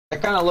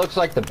That kind of looks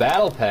like the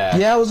battle pass.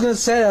 Yeah, I was gonna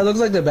say that looks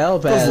like the battle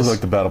pass. Does look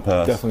like the battle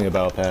pass. Definitely a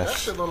battle pass. That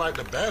shit look like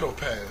the battle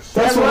pass.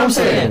 That's what I'm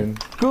saying.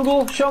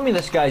 Google, show me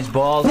this guy's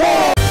balls.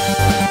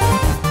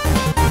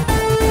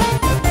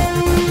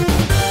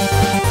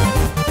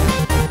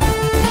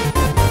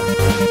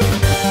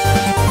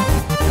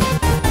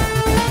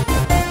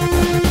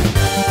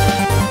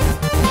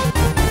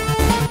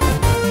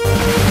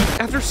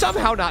 After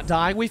somehow not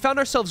dying, we found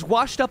ourselves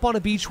washed up on a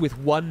beach with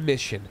one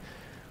mission.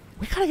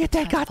 We gotta get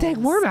that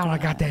goddamn worm out of our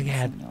goddamn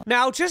head.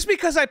 Now, just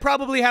because I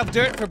probably have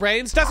dirt for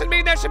brains doesn't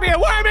mean there should be a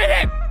worm in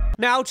it!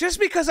 Now, just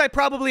because I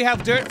probably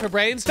have dirt for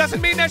brains doesn't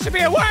mean there should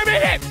be a worm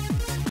in it!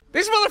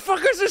 These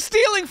motherfuckers are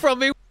stealing from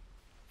me!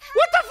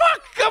 What the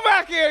fuck? Come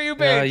back here, you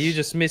bitch! You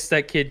just missed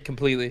that kid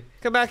completely.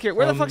 Come back here.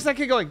 Where the fuck's that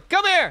kid going?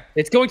 Come here!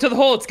 It's going to the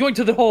hole. It's going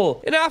to the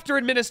hole. And after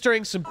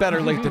administering some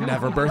better late than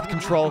never birth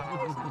control...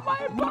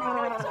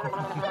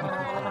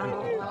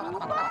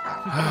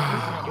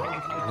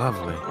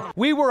 Lovely.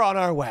 we were on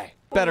our way.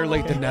 Better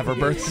late than never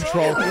birth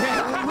control.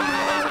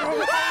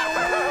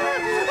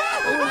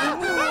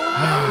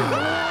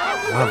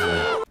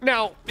 Lovely.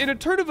 Now, in a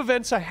turn of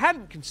events I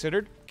hadn't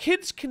considered,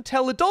 kids can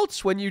tell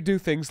adults when you do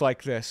things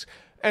like this.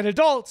 And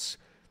adults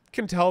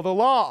can tell the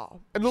law.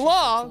 And the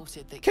law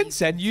can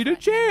send you to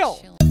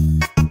jail.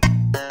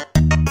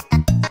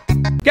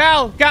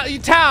 Tal,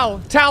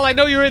 I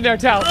know you're in there,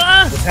 Tal.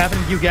 What's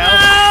happening to you, Gal?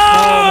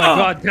 Oh my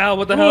god, Gal,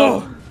 what the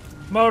hell?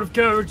 I'm out of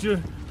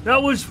character.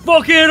 That was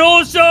fucking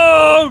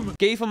awesome!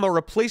 Gave him a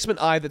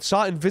replacement eye that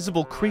saw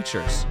invisible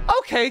creatures.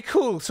 Okay,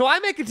 cool. So I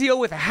make a deal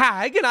with a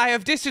hag, and I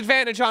have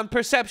disadvantage on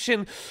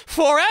perception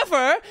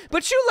forever,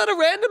 but you let a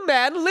random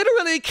man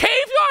literally cave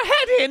your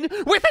head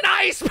in with an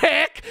ice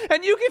pick,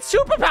 and you get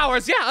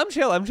superpowers. Yeah, I'm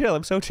chill,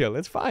 I'm so chill.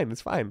 It's fine.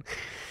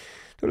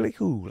 Totally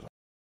cool.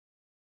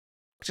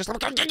 Just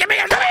give me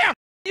here!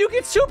 You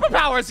get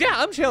superpowers. Yeah,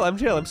 I'm chill,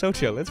 I'm so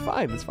chill. It's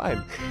fine.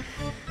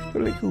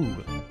 Totally cool.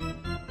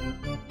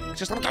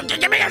 Just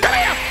give me here!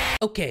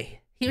 Okay,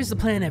 here's the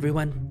plan,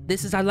 everyone.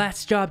 This is our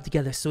last job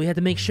together, so we had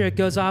to make sure it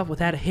goes off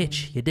without a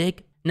hitch, you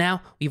dig?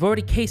 Now, we've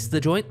already cased the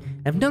joint.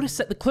 I've noticed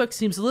that the clerk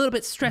seems a little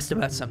bit stressed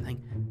about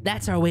something.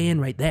 That's our way in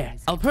right there.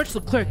 I'll approach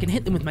the clerk and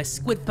hit them with my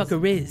squid fucker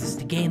riz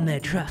to gain their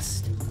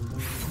trust.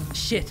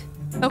 Shit.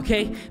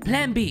 Okay,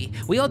 plan B.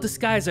 We all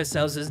disguise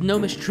ourselves as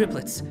gnomish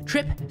triplets.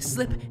 Trip,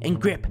 slip, and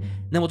grip.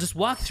 Then we'll just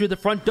walk through the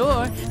front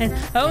door and,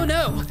 oh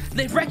no,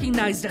 they've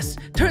recognized us.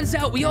 Turns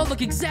out we all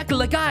look exactly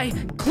like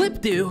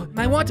Clip do.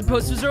 My wanted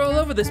posters are all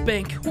over this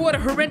bank. What a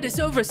horrendous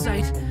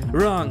oversight.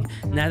 Wrong.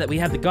 Now that we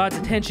have the guards'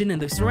 attention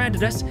and they've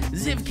surrounded us,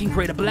 Ziv can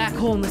create a black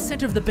hole in the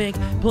center of the bank,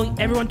 pulling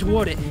everyone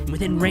toward it and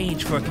within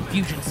range for a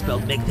confusion spell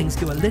to make things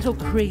go a little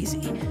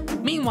crazy.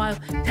 Meanwhile,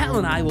 Tal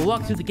and I will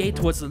walk through the gate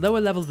towards the lower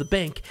level of the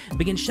bank and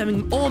begin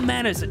shoving all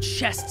manners of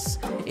chests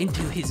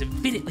into his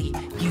infinitely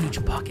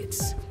huge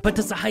pockets. But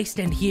does the heist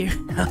end here?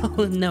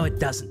 Oh, no it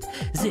doesn't.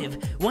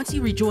 Ziv, once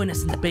you rejoin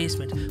us in the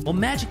basement, we'll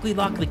magically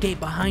lock the gate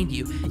behind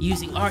you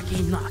using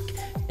Arcane Lock.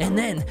 And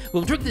then,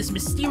 we'll drink this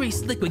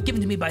mysterious liquid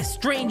given to me by a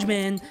strange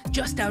man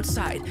just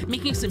outside,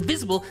 making us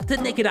invisible to the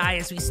naked eye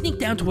as we sneak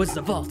down towards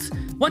the vault.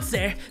 Once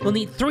there, we'll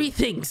need 3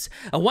 things.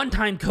 A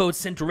one-time code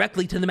sent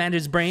directly to the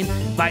manager's brain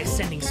by a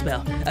sending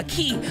spell. A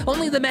key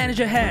only the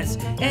manager has.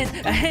 And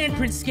a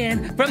handprint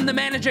scan from the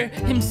manager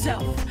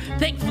himself.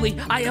 Thankfully,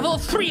 I have all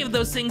 3 of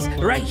those things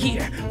right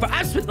here. For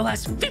I've spent the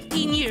last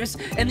 15 years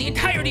and the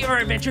entirety of our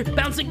adventure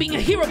bouncing being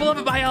a hero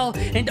beloved by all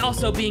and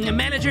also being a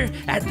manager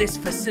at this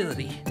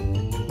facility.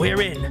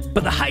 We're in,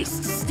 but the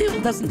heist still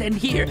doesn't end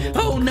here.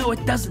 Oh no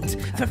it doesn't.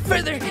 For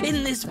further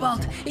in this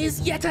vault is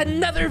yet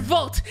another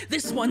vault.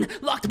 This one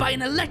locked by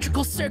an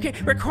electrical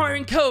circuit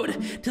requiring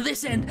code. To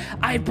this end,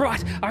 I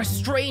brought our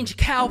strange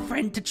cow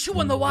friend to chew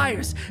on the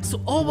wires.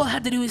 So all we'll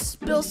have to do is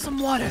spill some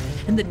water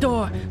and the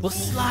door will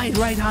slide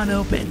right on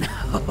open.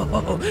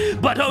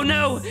 But oh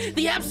no,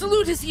 the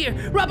Absolute is here,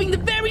 robbing the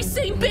very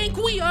same bank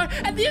we are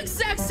at the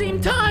exact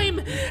same time.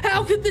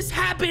 How could this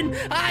happen?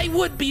 I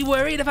would be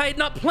worried if I had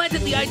not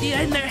planted the idea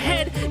in their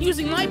head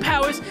using my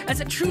powers as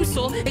a true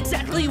soul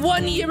exactly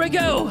 1 year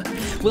ago.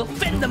 We'll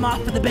fend them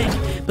off for the bank,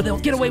 but they'll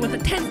get away with the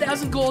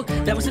 10,000 gold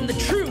that was in the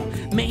true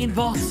main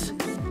vaults.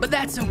 But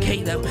that's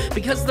okay though,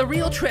 because the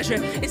real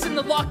treasure is in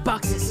the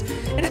lockboxes.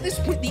 And at this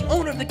point, the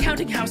owner of the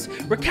counting house,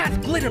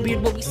 Rakath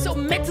Glitterbeard, will be so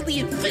mentally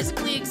and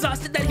physically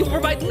exhausted that he will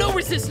provide no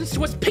resistance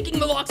to us picking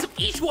the locks of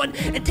each one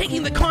and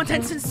taking the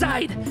contents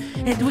inside.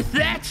 And with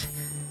that,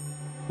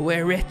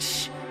 we're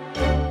rich.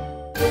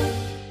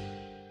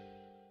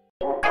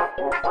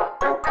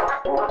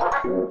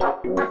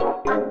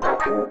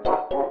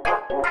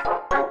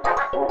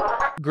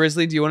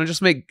 Grizzly, do you want to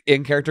just make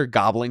in-character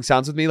gobbling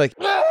sounds with me? Like,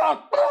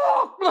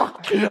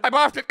 I'm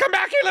off to come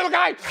back here, little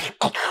guy. Give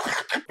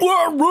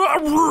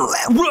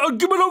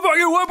me the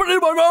fucking weapon in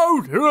my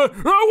mouth.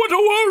 I want to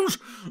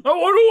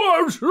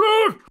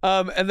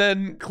lose. And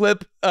then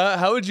Clip,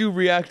 how would you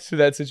react to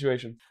that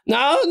situation?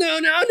 No.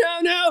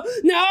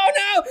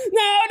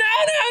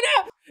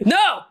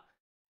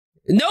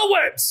 No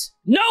worms!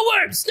 No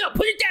worms! No,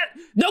 put it down!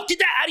 No, get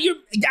that out of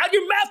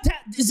your mouth,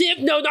 Ziv!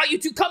 No, not you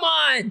two, come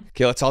on!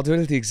 Okay, let's all do it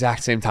at the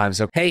exact same time,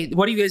 so... Hey,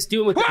 what are you guys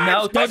doing with that?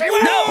 No, don't, no,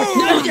 what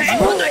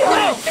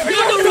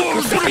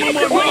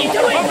are you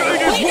doing?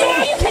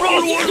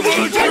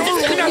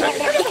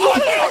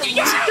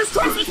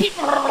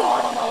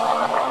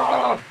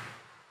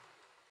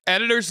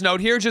 Editor's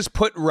note here, just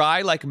put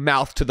Rye like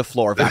mouth to the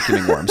floor,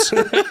 vacuuming worms.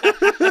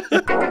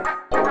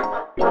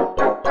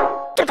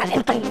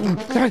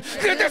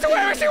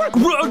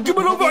 Give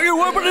me the fucking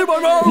weapon in my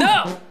mouth!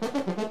 No!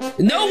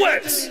 No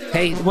worms!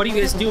 Hey, what are you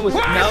guys doing with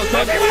that? No,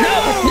 what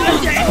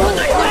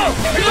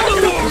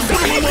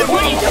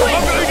are you doing?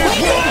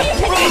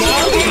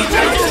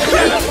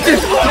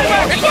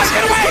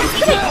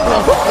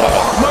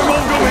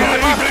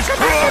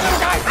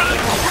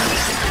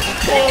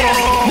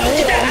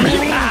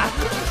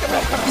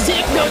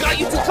 Zip, no, not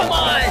you two, come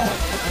on!